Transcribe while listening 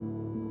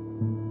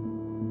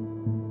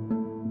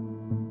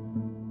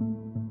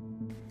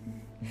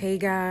Hey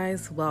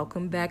guys,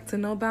 welcome back to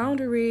No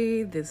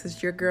Boundary. This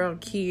is your girl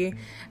Key,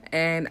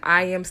 and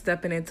I am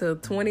stepping into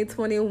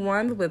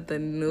 2021 with a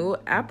new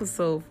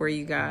episode for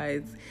you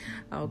guys.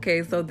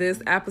 Okay, so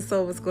this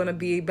episode is going to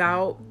be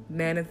about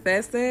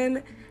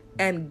manifesting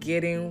and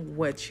getting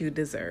what you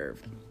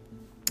deserve.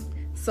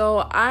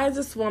 So I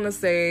just want to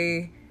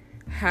say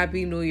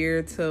Happy New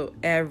Year to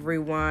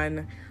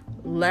everyone.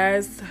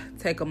 Let's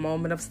take a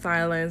moment of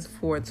silence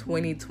for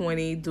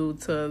 2020 due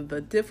to the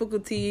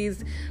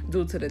difficulties,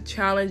 due to the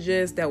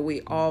challenges that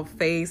we all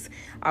face.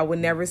 I would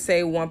never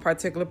say one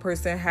particular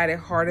person had it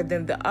harder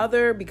than the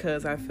other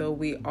because I feel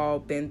we all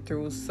been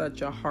through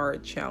such a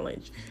hard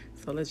challenge.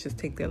 So let's just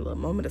take that little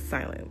moment of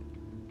silence.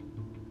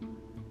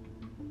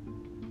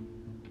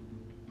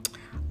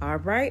 All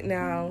right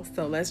now,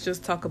 so let's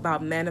just talk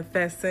about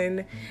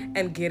manifesting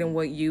and getting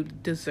what you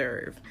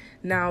deserve.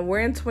 Now,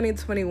 we're in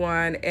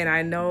 2021, and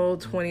I know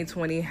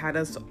 2020 had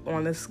us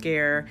on a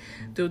scare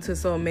due to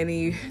so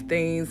many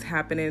things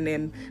happening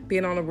and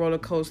being on a roller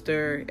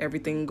coaster,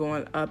 everything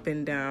going up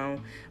and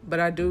down. But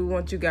I do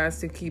want you guys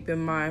to keep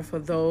in mind, for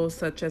those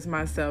such as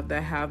myself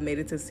that have made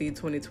it to see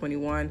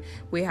 2021,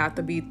 we have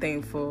to be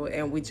thankful,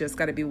 and we just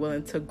got to be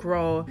willing to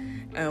grow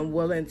and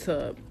willing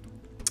to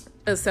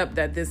accept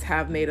that this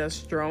have made us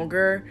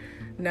stronger.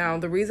 Now,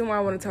 the reason why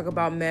I want to talk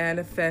about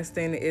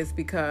manifesting is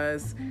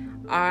because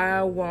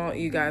I want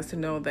you guys to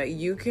know that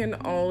you can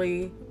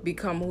only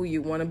become who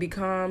you want to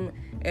become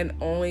and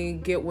only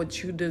get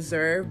what you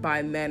deserve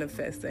by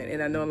manifesting.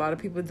 And I know a lot of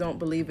people don't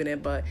believe in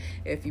it, but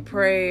if you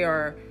pray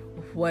or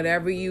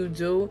whatever you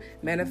do,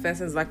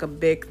 manifesting is like a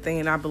big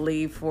thing, I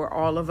believe, for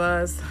all of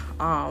us.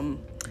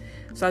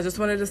 So I just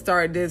wanted to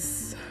start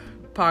this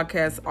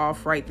podcast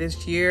off right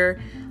this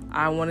year.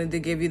 I wanted to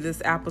give you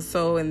this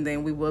episode, and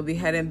then we will be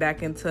heading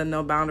back into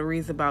No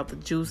Boundaries about the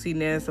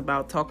juiciness,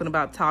 about talking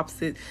about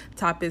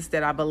topics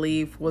that I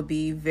believe will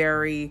be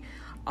very,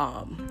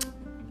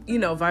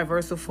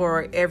 diverse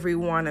for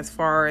everyone as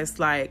far as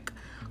like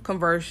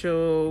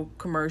commercial,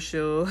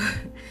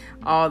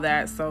 all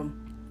that. So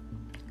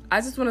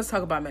I just want to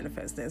talk about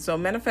manifesting. So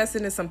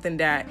manifesting is something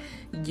that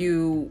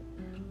you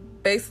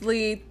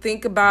basically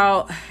think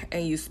about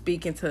and you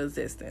speak into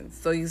existence.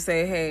 So you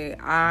say, hey,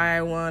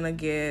 I want to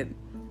get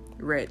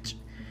rich.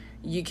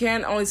 You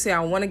can't only say I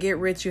want to get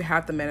rich, you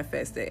have to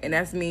manifest it. And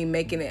that's me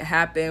making it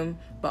happen,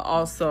 but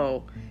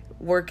also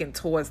working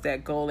towards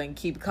that goal and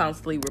keep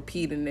constantly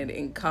repeating it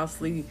and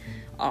constantly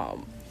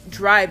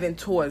driving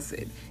towards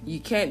it.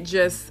 You can't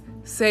just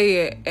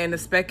say it and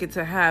expect it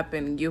to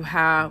happen. You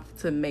have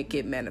to make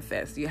it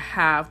manifest. You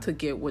have to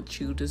get what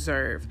you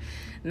deserve.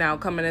 Now,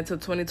 coming into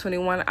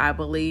 2021, I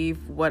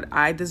believe what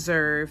I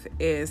deserve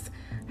is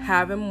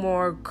having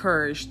more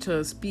courage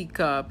to speak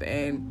up,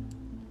 and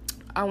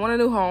I want a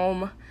new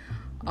home,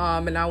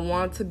 and I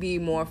want to be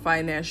more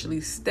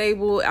financially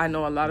stable. I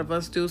know a lot of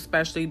us do,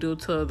 especially due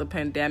to the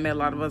pandemic. A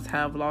lot of us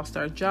have lost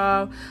our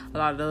job. A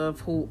lot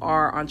of who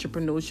are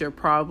entrepreneurship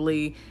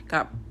probably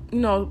got,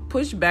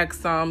 pushed back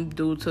some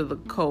due to the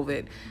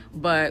COVID.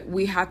 But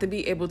we have to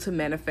be able to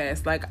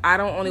manifest. Like, I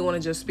don't only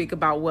want to just speak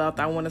about wealth.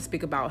 I want to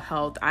speak about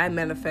health. I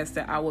manifest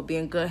that I will be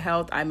in good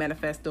health. I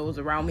manifest those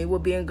around me will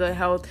be in good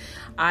health.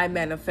 I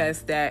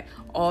manifest that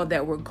all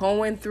that we're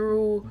going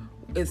through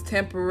is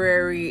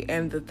temporary,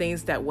 and the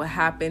things that will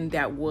happen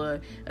that would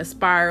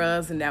inspire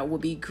us and that will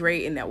be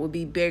great and that will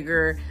be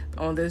bigger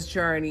on this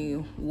journey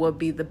will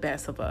be the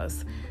best of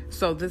us.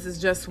 So this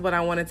is just what I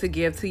wanted to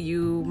give to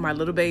you, my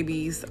little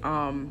babies.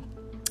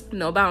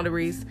 No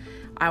boundaries.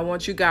 I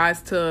want you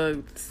guys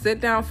to sit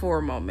down for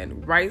a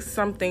moment, write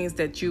some things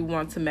that you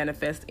want to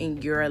manifest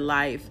in your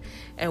life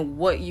and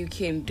what you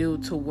can do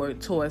to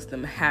work towards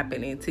them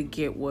happening to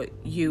get what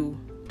you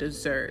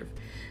deserve.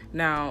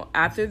 Now,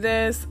 after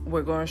this,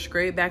 we're going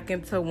straight back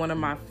into one of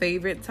my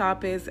favorite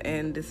topics,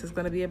 and this is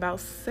going to be about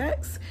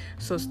sex.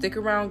 So stick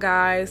around,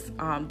 guys.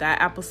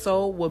 That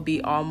episode will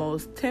be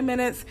almost 10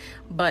 minutes,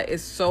 but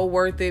it's so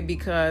worth it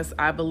because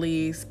I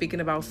believe speaking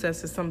about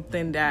sex is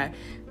something that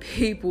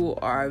people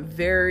are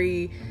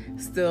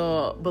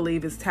still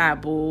believe is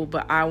taboo,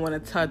 but I want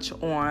to touch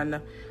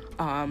on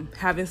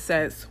having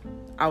sex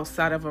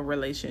outside of a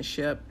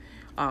relationship.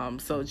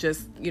 So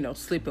just,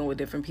 sleeping with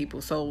different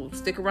people. So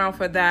stick around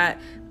for that.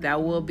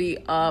 That will be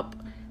up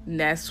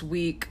next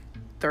week,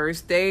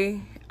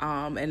 Thursday.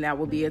 And that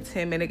will be a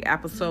 10-minute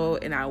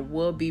episode. And I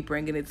will be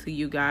bringing it to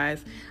you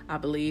guys, I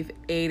believe,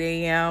 8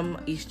 a.m.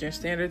 Eastern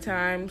Standard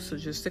Time. So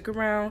just stick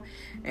around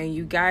and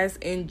you guys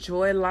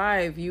enjoy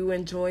life. You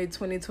enjoy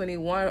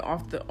 2021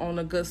 on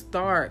a good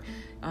start.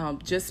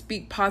 Just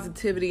speak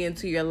positivity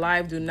into your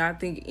life. Do not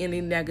think any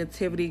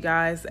negativity,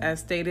 guys. As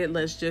stated,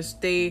 let's just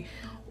stay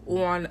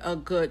on a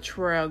good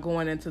trail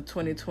going into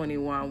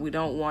 2021. We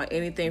don't want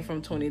anything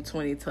from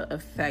 2020 to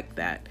affect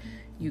that.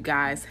 You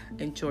guys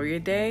enjoy your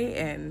day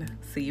and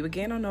see you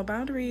again on No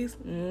Boundaries.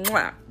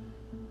 Mwah.